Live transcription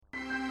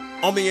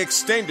On the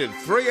extended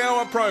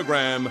 3-hour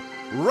program,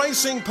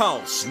 Racing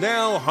Pulse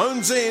now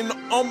hones in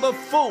on the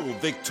full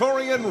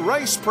Victorian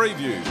race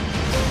preview.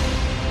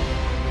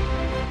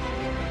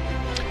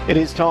 It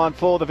is time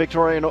for the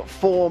Victorian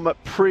Form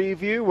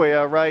Preview. We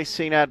are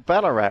racing at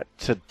Ballarat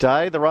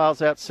today. The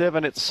rail's out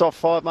 7. It's soft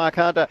 5. Mark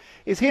Hunter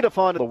is here to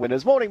find the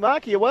winners. Morning,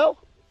 Mark. Are you well?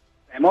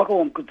 Hey,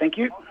 Michael. I'm good, thank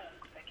you.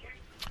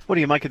 What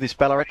do you make of this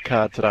Ballarat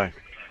card today?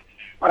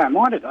 I don't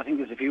mind it. I think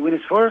there's a few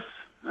winners for us.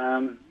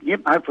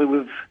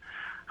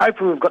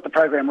 Hopefully we've got the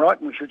program right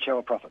and we should show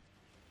a profit.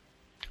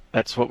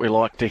 That's what we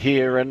like to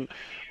hear. And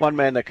one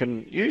man that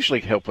can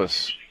usually help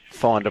us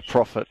find a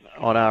profit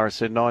on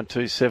RSN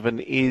 927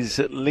 is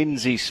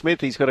Lindsay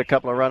Smith. He's got a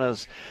couple of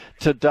runners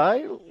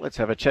today. Let's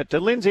have a chat to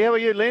Lindsay. How are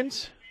you,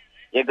 Linz?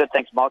 Yeah, good.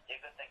 Thanks, Mike.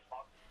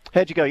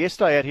 How'd you go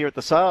yesterday out here at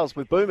the sales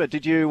with Boomer?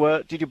 Did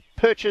you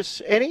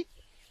purchase any?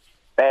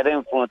 Bad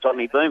influence on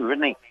me, Boomer,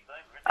 isn't he?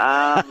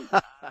 I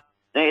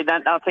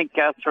think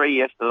 3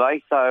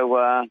 yesterday.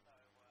 So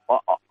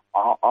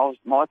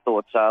my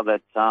thoughts are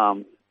that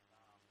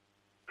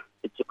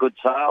it's a good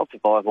sale to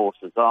buy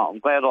horses. I'm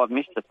glad I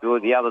missed a few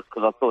of the others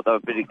because I thought they were a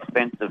bit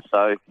expensive.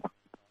 So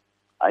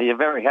you're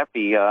very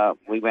happy.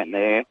 We went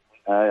there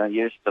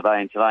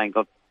yesterday and today and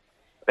got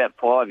about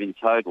 5 in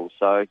total.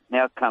 So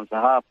now comes the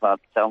hard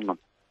part, selling them.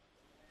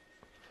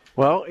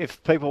 Well,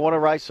 if people want to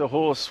race a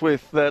horse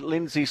with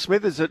Lindsay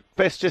Smith, is it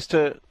best just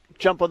to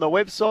jump on the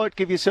website,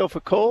 give yourself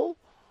a call?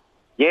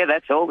 Yeah,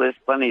 that's all. There's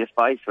plenty of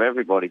space for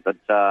everybody. But,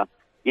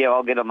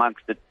 I'll get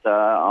amongst it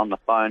on the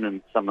phone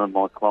and some of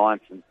my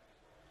clients and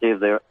see if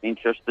they're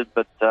interested.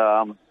 But,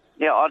 I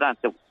don't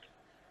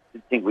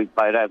think we've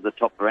paid over the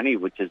top for any,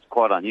 which is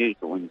quite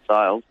unusual in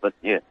sales. But,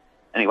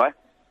 anyway,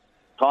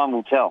 time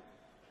will tell.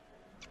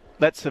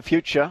 That's the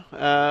future.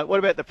 What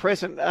about the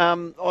present?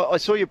 I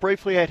saw you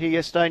briefly out here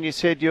yesterday and you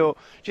said you're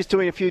just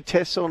doing a few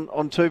tests on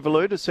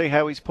Tuvalu to see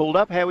how he's pulled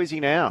up. How is he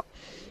now?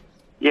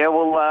 Yeah,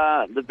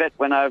 well, the vet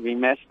went over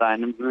him yesterday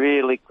and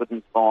really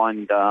couldn't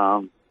find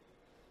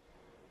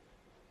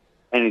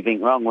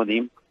anything wrong with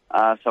him.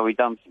 So we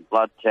done some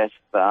blood tests.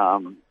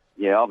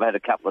 I've had a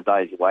couple of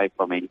days away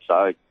from him,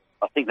 so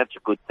I think that's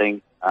a good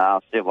thing.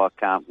 I'll see if I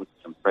can't, with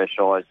some fresh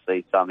eyes,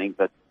 see something.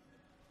 But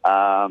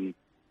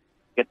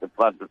get the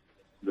blood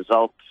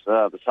results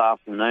this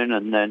afternoon,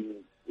 and then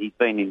he's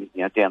been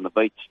down the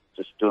beach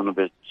just doing a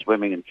bit of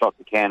swimming and trot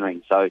and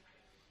cantering. So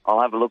I'll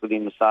have a look at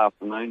him this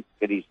afternoon,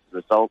 get his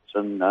results,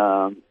 and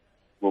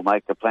we'll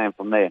make a plan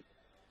from there.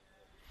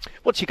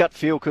 What's your gut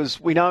feel?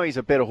 Because we know he's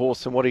a better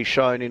horse than what he's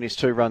shown in his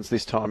 2 runs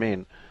this time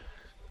in.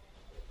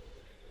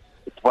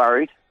 It's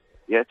worried.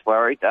 Yeah, it's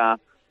worried. I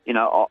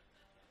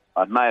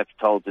may have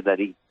told you that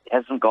he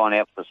hasn't gone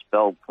out for a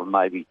spell for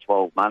maybe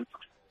 12 months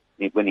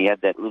when he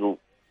had that little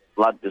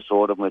blood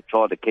disorder, and we've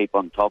tried to keep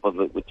on top of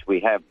it, which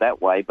we have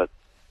that way, but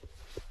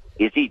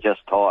is he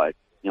just tired?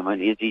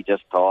 Is he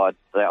just tired?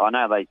 I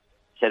know they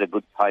set a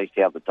good pace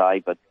the other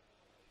day, but,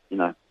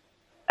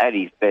 at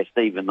his best,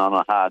 even on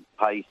a hard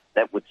pace,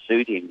 that would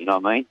suit him, you know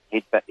what I mean?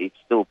 He'd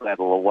still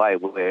battle away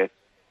where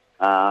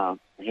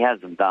he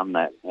hasn't done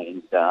that.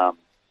 And,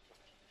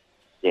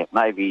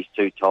 maybe he's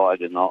too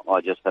tired and I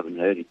just haven't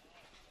heard him.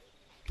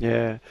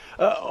 Yeah.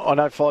 I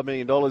know $5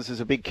 million is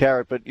a big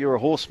carrot, but you're a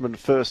horseman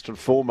first and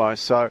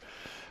foremost. So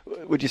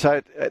would you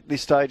say at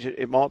this stage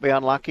it might be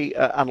unlikely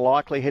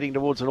heading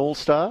towards an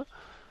all-star?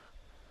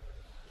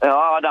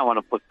 I don't want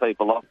to put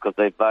people off because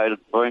they voted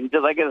for him.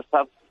 Do they get a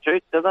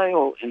substitute, do they?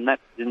 Or in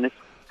this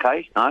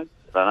case, no?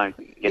 They don't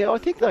I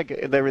think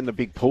they're in the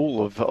big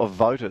pool of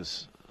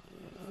voters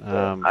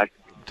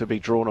to be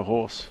drawn a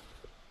horse.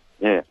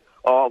 Yeah.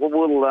 Oh,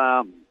 well,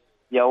 I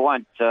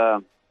won't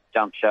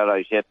jump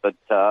shadows yet, but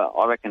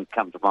I reckon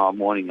come tomorrow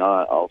morning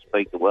I'll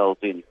speak to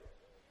Wellesley and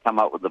come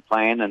up with a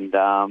plan, and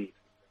I'll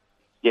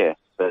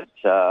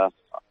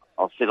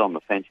sit on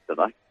the fence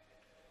today.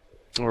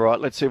 All right,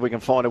 let's see if we can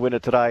find a winner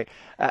today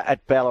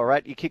at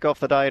Ballarat. You kick off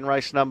the day in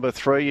race number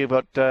 3. You've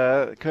got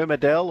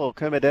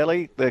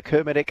Kermadeli, the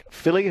Kermadec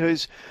filly,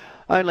 who's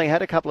only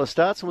had a couple of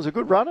starts and was a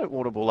good run at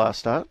Warrnambool last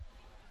start.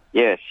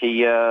 Yeah,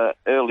 she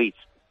early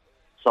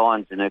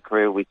signs in her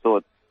career, we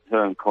thought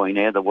her and Queen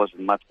Air, there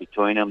wasn't much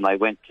between them. They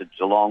went to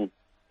Geelong,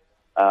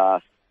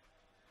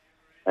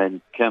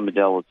 and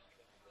Kermadel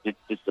was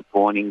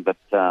disappointing, but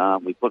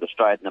we put her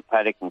straight in the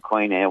paddock, and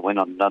Queen Air went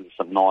on and done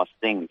some nice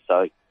things.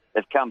 So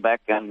they've come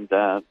back, and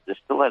there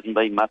still hasn't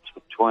been much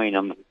between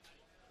them.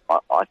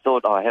 I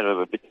thought I had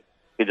her a bit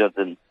fitter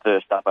than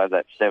first up over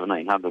that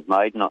 1700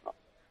 maiden.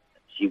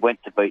 She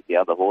went to beat the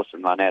other horse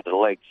and run out of the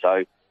leg,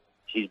 so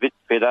she's a bit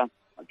fitter.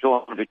 I'm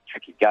drawing a bit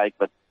tricky gate,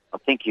 but I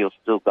think he'll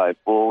still go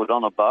forward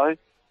on a bow.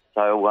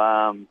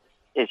 So,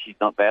 she's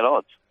not bad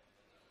odds.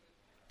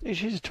 Yeah,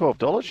 she's a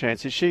 $12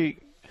 chance. Is she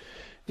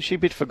a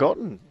bit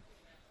forgotten?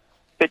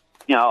 But,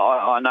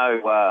 I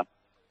know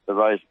the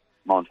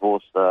Rosemont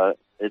horse,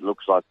 it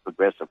looks like a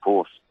progressive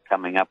horse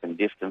coming up in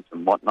distance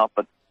and whatnot,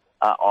 but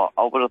I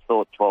would have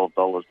thought $12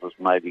 was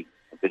maybe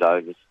a bit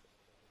overs.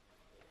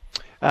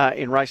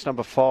 In race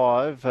number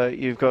 5,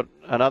 you've got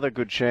another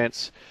good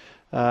chance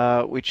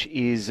which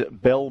is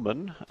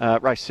Bellman.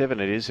 Race 7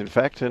 it is, in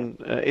fact, and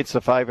it's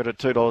the favourite at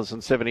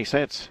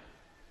 $2.70.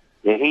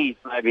 Yeah, he's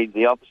maybe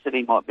the opposite.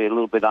 He might be a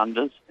little bit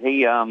unders.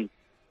 He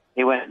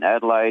went to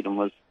Adelaide and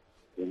was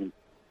the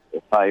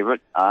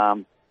favourite.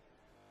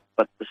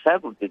 But the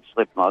saddle did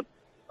slip. I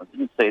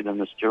didn't see it in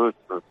the steward's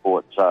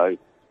report, so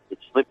it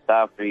slipped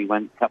after he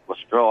went a couple of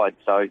strides.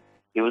 So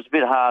it was a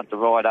bit hard to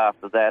ride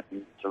after that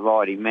and to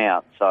ride him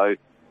out. So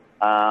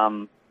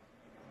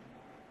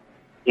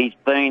he's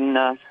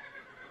been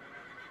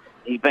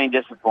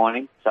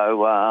disappointing.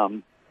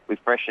 So we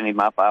freshened him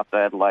up after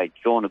Adelaide.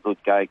 Drawn a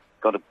good gate,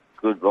 got a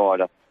good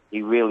rider.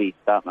 He really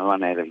starting to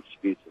run out of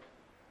excuses.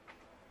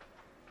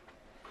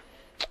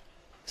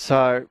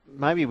 So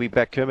maybe we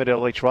back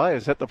Kermadell each way.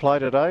 Is that the play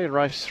today in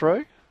race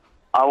 3?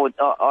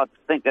 I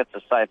think that's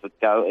a safer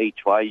go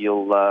each way.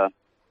 You'll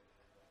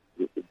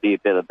be a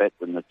better bet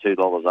than the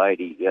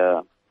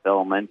 $2.80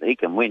 Bellman. He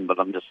can win, but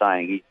I'm just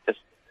saying he's just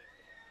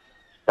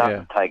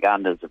starting to take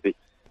unders a bit.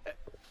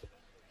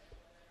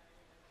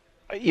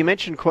 You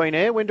mentioned Queen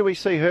Air. When do we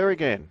see her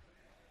again?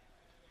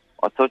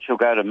 I thought she'll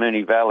go to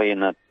Moonee Valley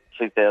in a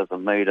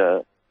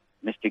 2,000-metre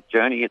Mystic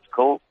Journey, it's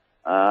called.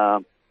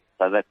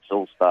 So that's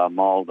All-Star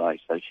Mile Day.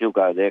 So she'll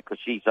go there because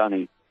she's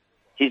in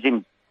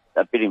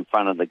a bit in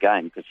front of the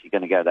game because she's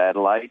going to go to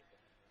Adelaide.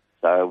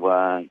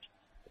 So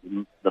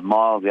the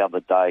mile the other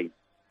day,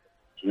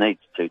 she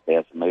needs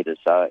 2,000 metres.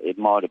 So it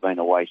might have been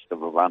a waste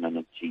of a run,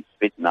 and she's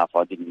fit enough.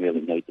 I didn't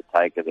really need to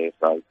take her there.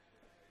 So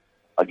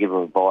I'll give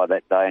her a bye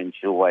that day, and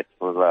she'll wait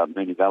for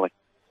Moonee Valley.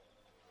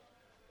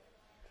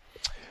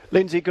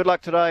 Lindsay, good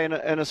luck today,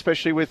 and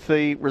especially with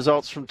the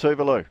results from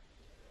Tuvalu.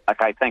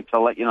 Okay, thanks.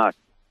 I'll let you know.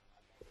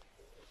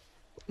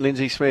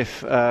 Lindsay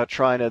Smith,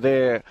 trainer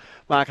there.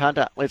 Mark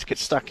Hunter, let's get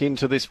stuck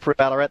into this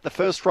Ballarat. The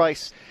first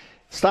race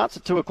starts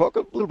at 2 o'clock. A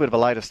little bit of a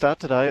later start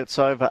today. It's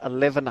over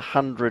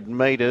 1,100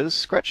 metres.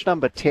 Scratch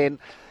number 10.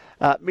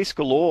 Miss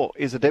Galore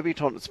is a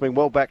debutant. It's been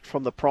well backed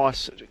from the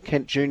Price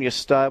Kent Junior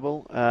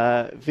stable.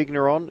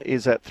 Vigneron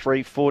is at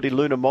 $3.40.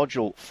 Lunar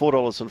Module,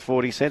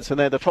 $4.40. And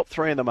they're the top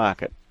 3 in the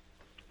market.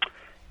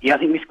 Yeah, I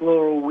think Miss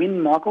Galore will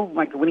win, Michael.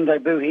 Make a winning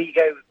debut here. You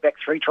go back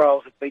 3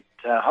 trials that beat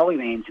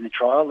Holyman's in the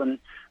trial, and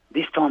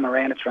this time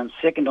around it's run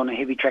second on a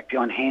heavy track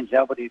behind Hans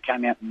Albert, who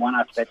came out and won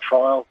after that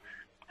trial.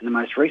 And the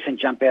most recent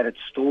jump out at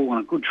Stall on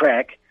a good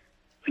track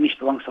finished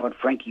alongside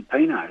Frankie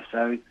Pino.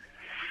 So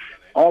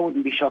I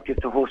wouldn't be shocked if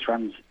the horse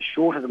runs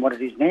shorter than what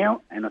it is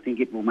now, and I think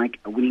it will make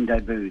a winning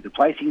debut. The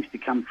placings to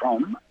come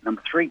from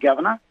number 3,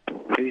 Governor,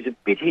 who's a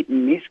bit hit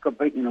and miss, got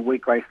beaten in a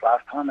weak race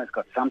last time. Has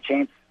got some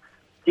chance.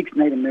 6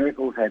 Needham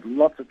Miracles had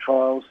lots of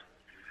trials,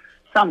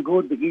 some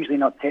good but usually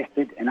not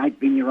tested, and 8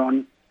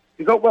 Vigneron,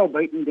 who got well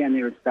beaten down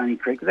there at Stony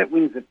Creek. That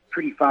win's a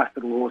pretty fast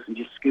little horse and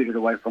just scooted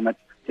away from it.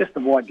 Just the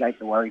wide gate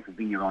to worry for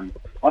Vigneron.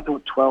 I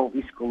thought 12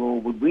 Miss Galore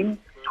would win.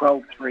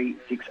 12, 3,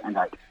 6 and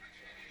 8.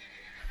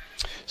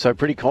 So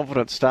pretty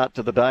confident start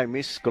to the day.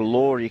 Miss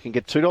Galore, you can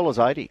get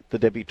 $2.80, the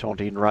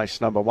debutante in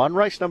race number 1.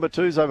 Race number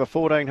 2 is over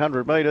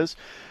 1,400 metres.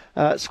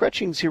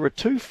 Scratchings here are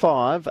 2,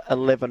 5,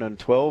 11 and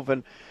 12.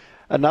 And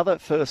another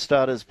first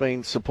starter's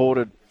been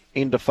supported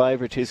into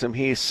favouritism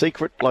here.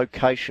 Secret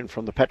Location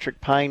from the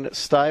Patrick Payne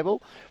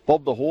stable.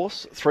 Bob the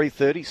Horse,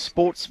 $3.30.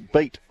 Sports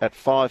Beat at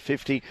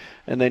 $5.50.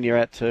 And then you're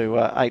at to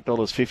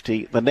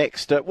 $8.50 the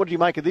next. What do you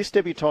make of this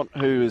debutante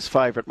who is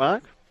favourite,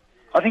 Mark?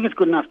 I think it's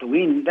good enough to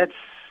win.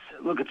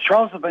 Look, the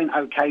trials have been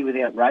okay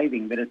without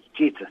raving, but it's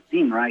a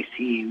thin race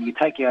here. You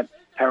take out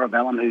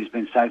Parabellum, who's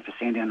been saved for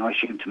Sandown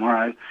Isham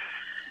tomorrow.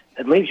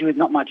 It leaves you with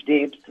not much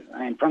depth,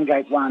 and from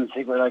gate 1,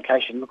 Secret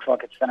Location looks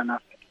like it's done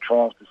enough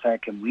trials to say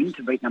it can win,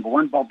 to beat number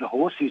 1, Bob the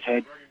Horse, who's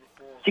had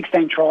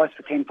 16 tries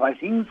for 10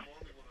 placings.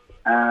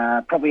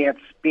 Probably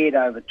outspeared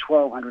over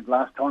 1,200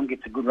 last time,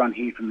 gets a good run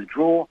here from the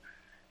draw.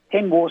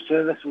 10 War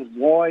Service was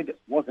wide,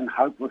 wasn't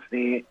hopeless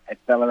there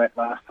at Ballarat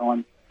last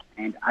time,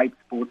 and 8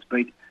 Sports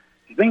Beat.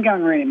 He's been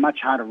going around in much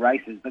harder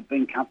races, but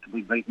been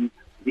comfortably beaten.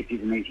 This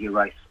is an easier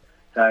race.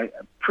 So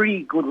a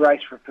pretty good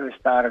race for a first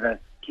starter to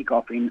kick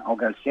off in. I'll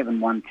go 7,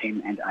 1,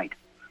 10 and 8.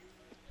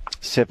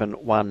 7,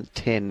 1,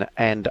 10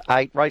 and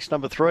 8. Race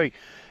number 3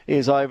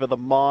 is over the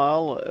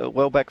mile.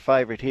 Well back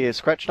favourite here.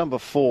 Scratch number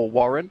 4,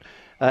 Warren.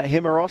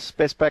 Himeros,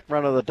 best back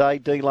run of the day.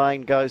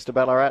 D-Lane goes to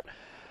Ballarat.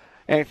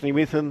 Anthony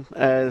Mithen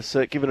has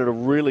given it a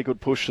really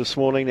good push this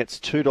morning. It's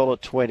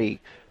 $2.20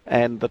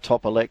 and the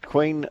top elect.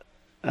 Queen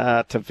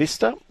to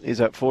Vista is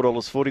at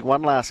 $4.40.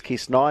 One Last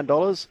Kiss,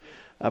 $9.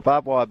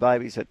 Barbed Wire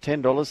Babies at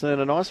 $10. And then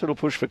a nice little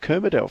push for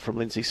Kermadell from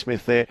Lindsay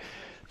Smith there.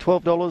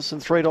 $12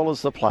 and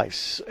 $3 the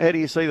place. How do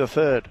you see the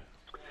third?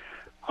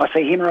 I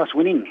see Himeros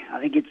winning. I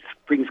think it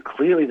brings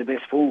clearly the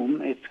best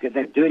form. It's got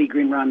that Dirty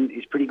Grin run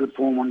is pretty good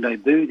form on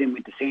debut. Then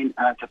went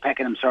to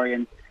Pakenham,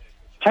 and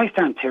chased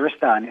down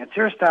Terrastar. Now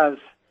Terrastar's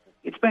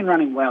it's been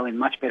running well in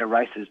much better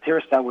races.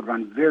 Terrastar would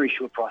run very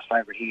short price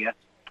favourite here,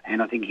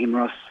 and I think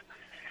Himeros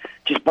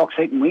just box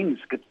heat and wins.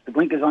 Gets the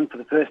blinkers on for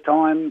the first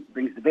time,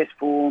 brings the best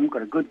form,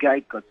 got a good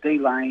gate, got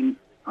D-Lane.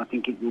 I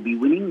think it will be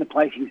winning. The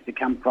placings to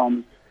come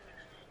from,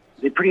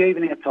 they're pretty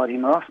even outside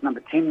Himeros. Number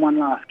 10, One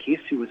Last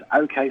Kiss, who was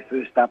okay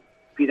first up,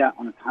 fitter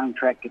on its home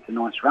track, gets a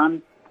nice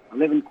run.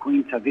 11,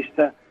 Queen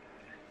Vista.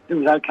 It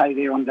was okay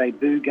there on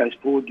debut, goes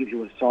forward, gives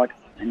you a sight.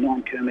 And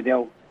 9,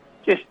 Kermadel,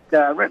 just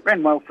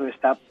ran well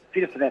first up,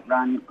 fitter for that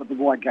run, got the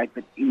wide gate,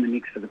 but in the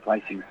mix for the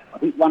placings. I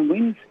think 1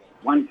 wins,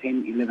 1,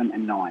 10, 11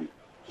 and 9.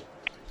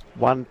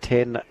 1,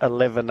 10,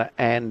 11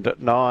 and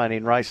 9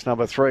 in race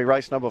number 3.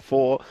 Race number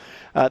 4,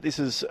 this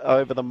is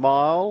over the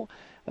mile.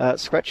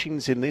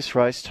 Scratchings in this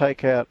race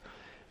take out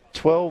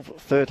 12,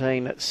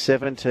 13,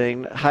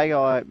 17. Hey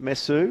I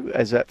Mesu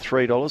is at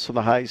 $3 from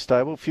the Hayes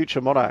stable.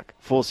 Future Monarch,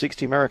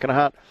 $4.60. American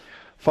Heart,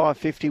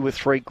 $5.50 with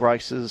 3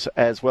 Graces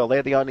as well.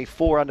 They're the only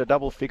 4 under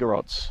double figure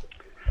odds.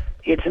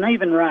 It's an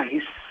even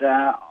race.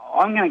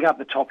 I'm going to go up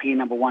the top here,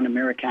 number 1,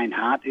 American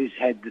Heart, who's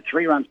had the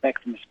 3 runs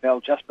back from the spell,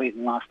 just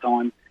beaten last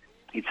time.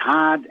 It's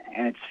hard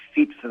and it's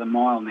fit for the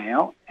mile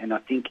now, and I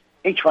think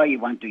each way you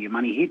won't do your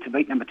money here. To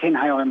beat number 10,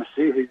 Hey I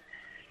Mesu, who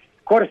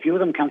quite a few of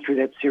them come through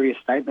that serious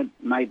statement,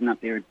 maiden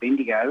up there at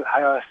Bendigo.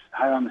 Hey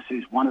I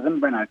Mesu's one of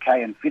them, ran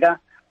okay and fitter.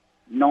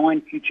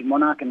 9, Future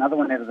Monarch, another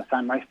one out of the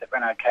same race that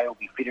ran okay, will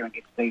be fitter and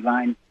gets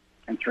D-Lane.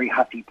 And 3,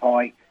 Hussy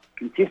Pie,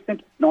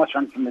 consistent. Nice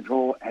run from the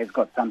draw, has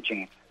got some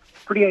chance.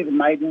 Pretty even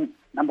maiden,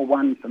 number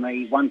 1 for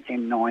me, 1,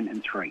 10, 9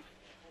 and 3.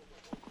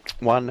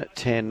 1,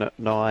 10,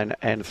 9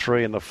 and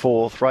 3 in the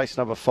 4th. Race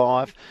number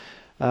 5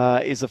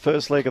 is the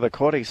first leg of the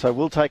quaddie, so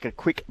we'll take a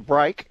quick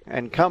break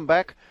and come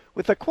back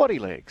with the quaddie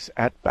legs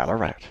at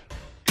Ballarat.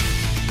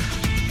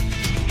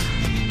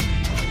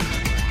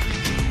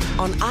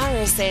 On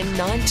RSN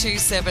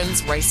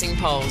 927's Racing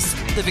Pulse,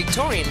 the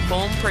Victorian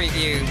Form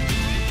Preview.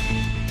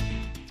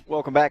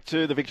 Welcome back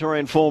to the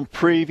Victorian Form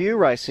Preview,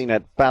 racing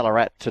at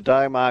Ballarat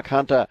today. Mark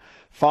Hunter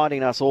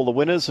finding us all the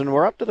winners, and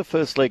we're up to the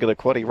first leg of the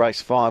quaddie,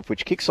 race 5,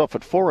 which kicks off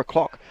at 4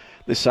 o'clock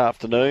this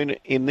afternoon.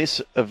 In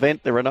this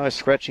event, there are no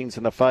scratchings,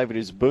 and the favourite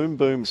is Boom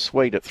Boom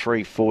Sweet at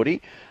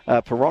 $3.40,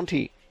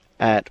 Peronti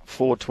at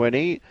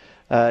 $4.20,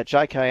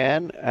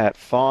 JKN at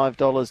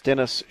 $5,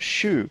 Dennis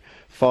Shoe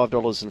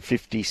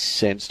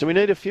 $5.50. Do we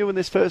need a few in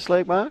this first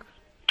leg, Mark?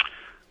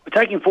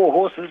 We're taking 4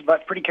 horses,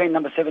 but pretty keen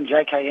number 7,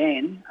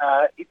 JKN.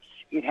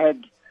 It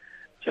had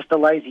just a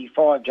lazy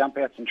 5 jump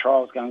outs and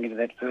trials going into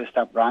that first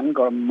up run,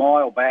 got a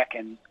mile back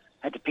and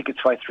had to pick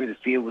its way through the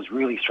field, was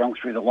really strong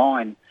through the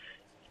line.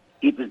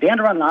 It was down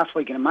to run last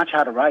week in a much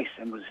harder race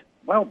and was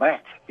well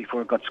backed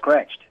before it got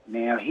scratched.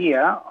 Now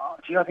here,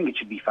 I think it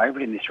should be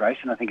favourite in this race,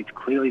 and I think it's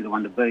clearly the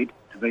one to beat.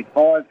 To beat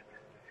 5,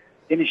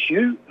 Dennis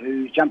Shoe,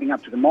 who's jumping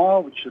up to the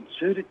mile, which should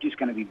suit it, just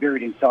going to be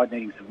buried inside,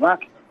 needing some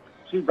luck.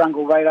 2,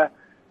 Brungle Raider,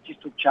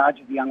 just took charge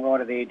of the young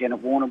rider there,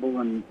 Dennett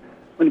Warrnambool, and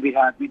went a bit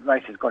hard.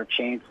 Mid-race has got a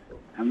chance.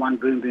 And 1,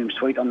 Boom Boom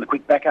Sweet on the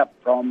quick backup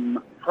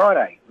from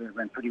Friday, where it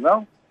ran pretty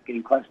well,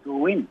 getting close to a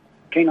win.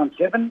 Keen on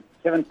 7,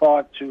 7,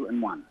 5, 2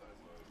 and 1.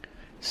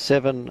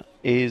 7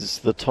 is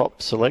the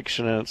top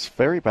selection, and it's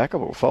very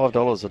backable, $5,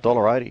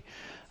 $1.80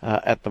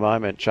 at the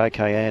moment.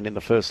 JKN in the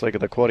first leg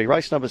of the quaddie.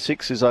 Race number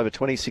 6 is over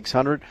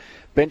 2,600,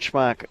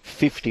 benchmark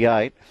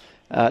 58.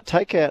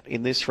 Take out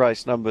in this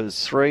race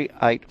numbers 3,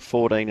 8,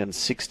 14 and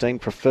 16.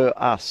 Prefer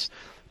Us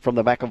from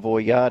the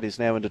McAvoy Yard is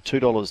now into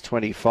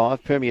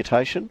 $2.25.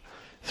 Permutation,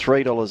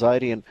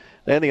 $3.80, and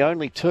they're the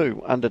only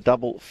 2 under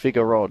double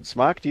figure odds.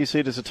 Mark, do you see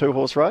it as a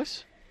 2-horse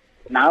race?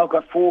 No, I've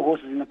got 4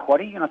 horses in the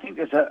quaddie, and I think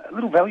there's a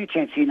little value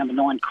chance here, number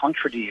 9,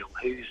 Contradeal,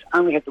 who's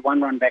only had the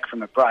 1 run back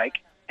from a break,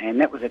 and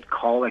that was at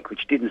Colac,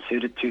 which didn't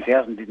suit it.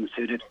 2000 didn't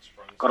suit it.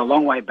 Got a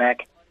long way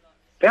back.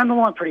 Found the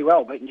line pretty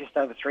well, beaten just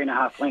over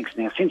 3.5 lengths.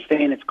 Now, since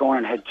then, it's gone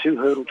and had 2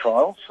 hurdle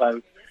trials,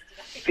 so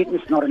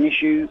fitness not an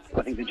issue.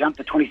 I think the jump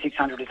to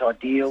 2,600 is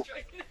ideal,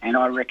 and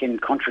I reckon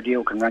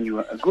Contradeal can run you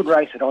a good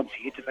race at odds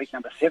here to beat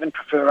number 7,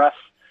 Prefer Us.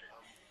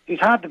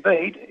 It's hard to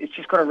beat. It's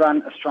just got to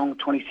run a strong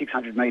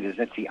 2,600 metres.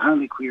 That's the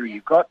only query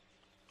you've got.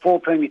 4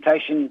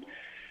 Permutation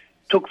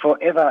took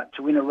forever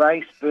to win a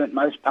race, burnt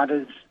most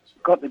punters,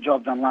 got the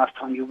job done last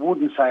time. You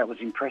wouldn't say it was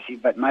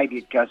impressive, but maybe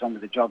it goes on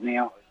with the job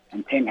now.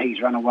 And 10,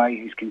 He's Run Away,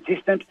 who's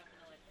consistent,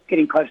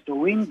 getting close to a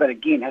win, but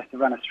again has to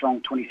run a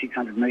strong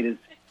 2,600 metres,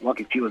 like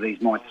a few of these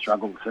might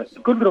struggle. So a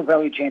good little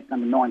value chance,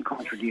 number 9,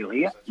 Contradeal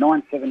here.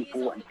 9, 7,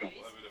 4 and 10.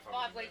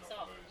 5 weeks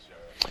off.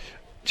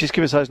 Just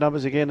give us those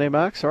numbers again there,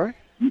 Mark, sorry.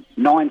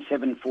 9,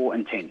 7, 4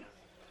 and 10.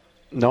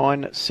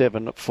 9,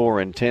 7, 4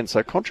 and 10.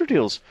 So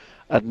Contradeal's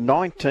a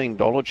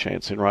 $19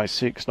 chance in race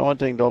 6.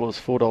 $19,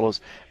 $4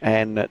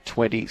 and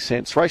 20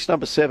 cents. Race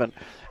number 7.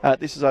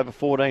 This is over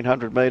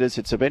 1,400 metres.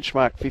 It's a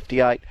benchmark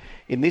 58.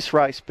 In this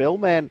race,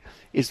 Bellman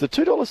is the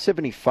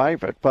 $2.70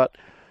 favourite, but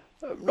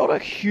not a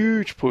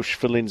huge push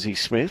for Lindsay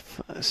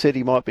Smith. Said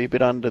he might be a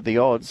bit under the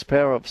odds.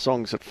 Power of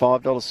Songs at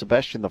 $5.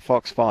 Sebastian the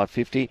Fox,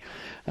 $5.50.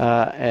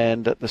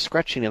 And the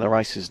scratching in the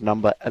race is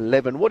number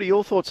 11. What are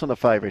your thoughts on the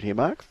favourite here,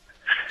 Mark?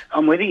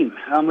 I'm with him.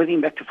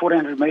 Back to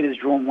 1,400 metres,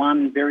 drawn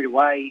 1, buried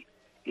away.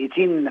 It's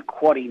in the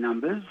quaddie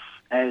numbers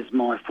as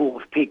my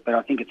 4th pick, but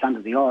I think it's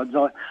under the odds.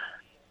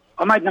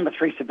 I made number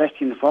 3,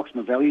 Sebastian the Fox,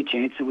 my value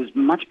chance. It was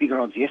much bigger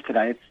odds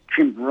yesterday. It's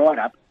trimmed right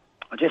up.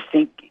 I just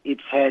think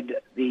it's had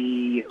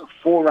the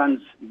 4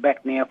 runs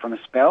back now from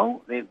a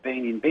spell. They've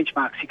been in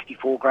benchmark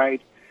 64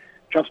 grade,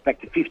 drops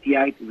back to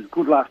 58. It was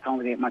good last time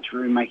without much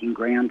room making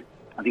ground.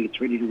 I think it's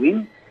ready to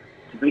win.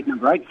 To beat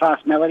number 8,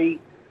 Fast Melody.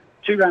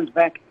 2 runs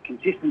back,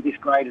 consistent this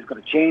grade, has got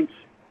a chance.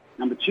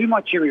 Number 2,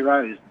 My Cherry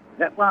Rose.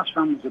 That last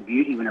run was a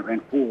beauty when it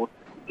ran 4th.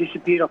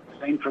 Disappeared off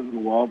the scene for a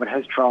little while, but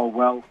has trialled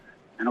well.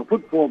 And I'll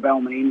put 4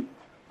 Bellman in.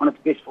 On its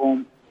best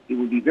form, it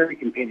will be very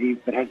competitive,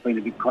 but has been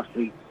a bit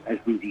costly, as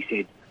Lindsay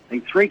said. I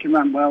think 3 can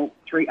run well,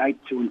 3, 8,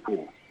 2 and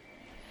 4.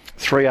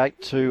 3,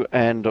 8, 2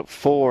 and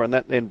 4, and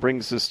that then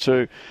brings us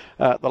to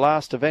the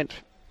last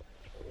event,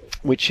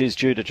 which is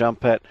due to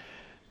jump at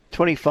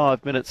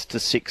 25 minutes to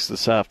 6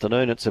 this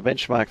afternoon. It's a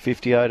benchmark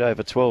 58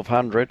 over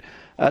 1200.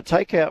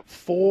 Take out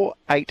 4,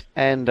 8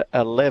 and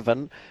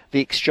 11. The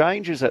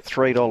exchange is at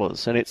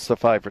 $3, and it's the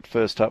favourite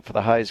first up for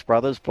the Hayes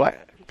brothers.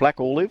 Black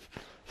Olive,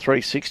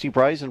 $3.60.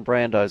 Brazen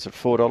Brando's at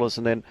 $4,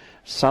 and then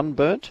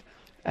Sunburnt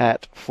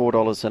at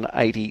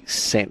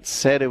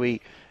 $4.80. How do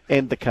we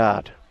end the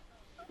card?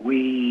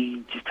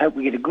 We just hope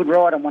we get a good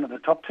ride on one of the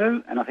top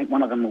 2, and I think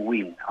one of them will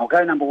win. I'll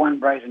go number 1,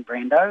 Brazen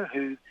Brando,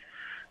 who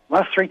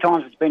last 3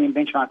 times it's been in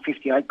benchmark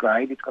 58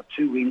 grade. It's got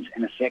 2 wins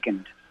and a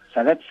second.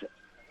 So that's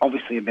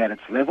obviously about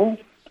its level.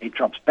 It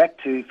drops back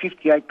to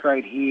 58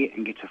 grade here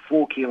and gets a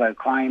 4 kilo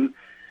claim.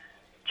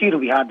 Gee, it'll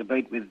be hard to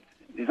beat with,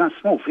 there's a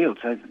small field,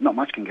 so not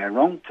much can go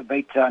wrong. To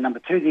beat number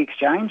 2, The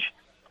Exchange,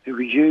 who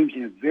resumes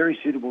in a very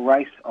suitable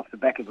race off the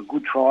back of a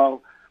good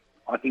trial.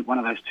 I think one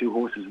of those 2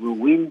 horses will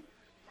win.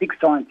 6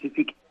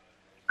 Scientific,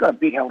 got a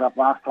bit held up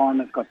last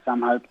time. It's got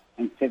some hope.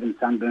 And 7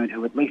 Sunburnt,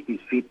 who at least is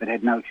fit but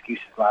had no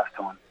excuses last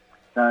time.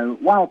 So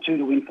 1 or 2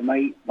 to win for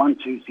me. 1,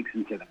 2, 6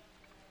 and 7.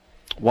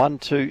 1,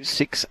 2,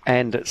 6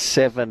 and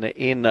 7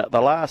 in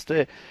the last.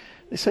 There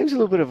seems a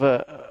little bit of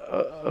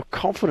a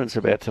confidence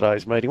about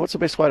today's meeting. What's the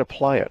best way to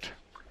play it?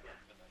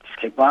 Just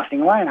keep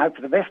blasting away and hope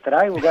for the best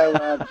today. We'll go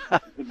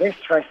the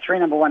best, race 3,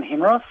 number 1,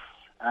 Hemross.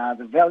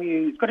 The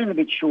value, it's got in a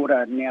bit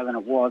shorter now than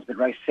it was, but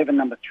race 7,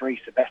 number 3,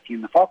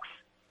 Sebastian the Fox.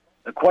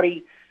 The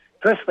quaddie,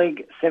 first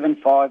leg, 7,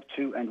 5,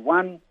 2 and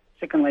 1.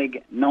 Second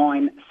leg,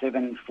 9,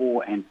 7,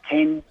 4 and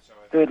 10.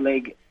 Third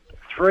leg,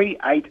 3,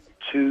 8,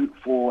 2,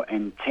 4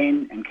 and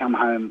 10, and come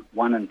home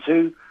 1 and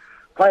 2.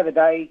 Play of the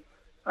day,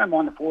 I don't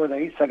mind the 4 of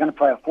these, so I'm going to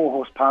play a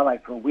 4-horse parlay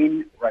for a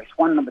win. Race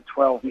 1, number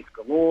 12, Miss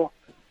Galore.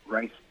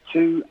 Race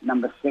 2,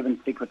 number 7,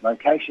 Secret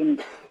Location.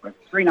 Race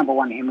 3, number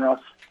 1, Hemross.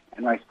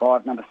 And race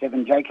 5, number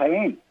 7,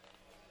 JKN.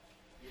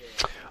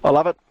 I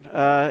love it.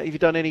 Have you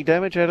done any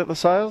damage out at the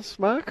sales,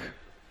 Mark?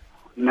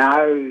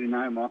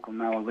 No, Michael,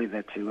 no. I'll leave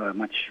that to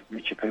much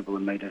richer people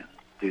than me to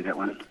do that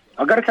one.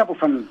 I've got a couple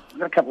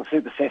of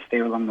super sets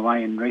there along the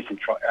way in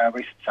recent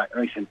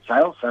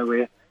sales, so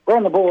we're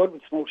on the board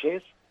with small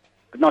shares,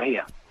 but not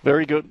here.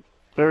 Very good,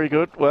 very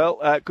good.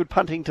 Well, good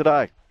punting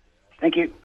today. Thank you.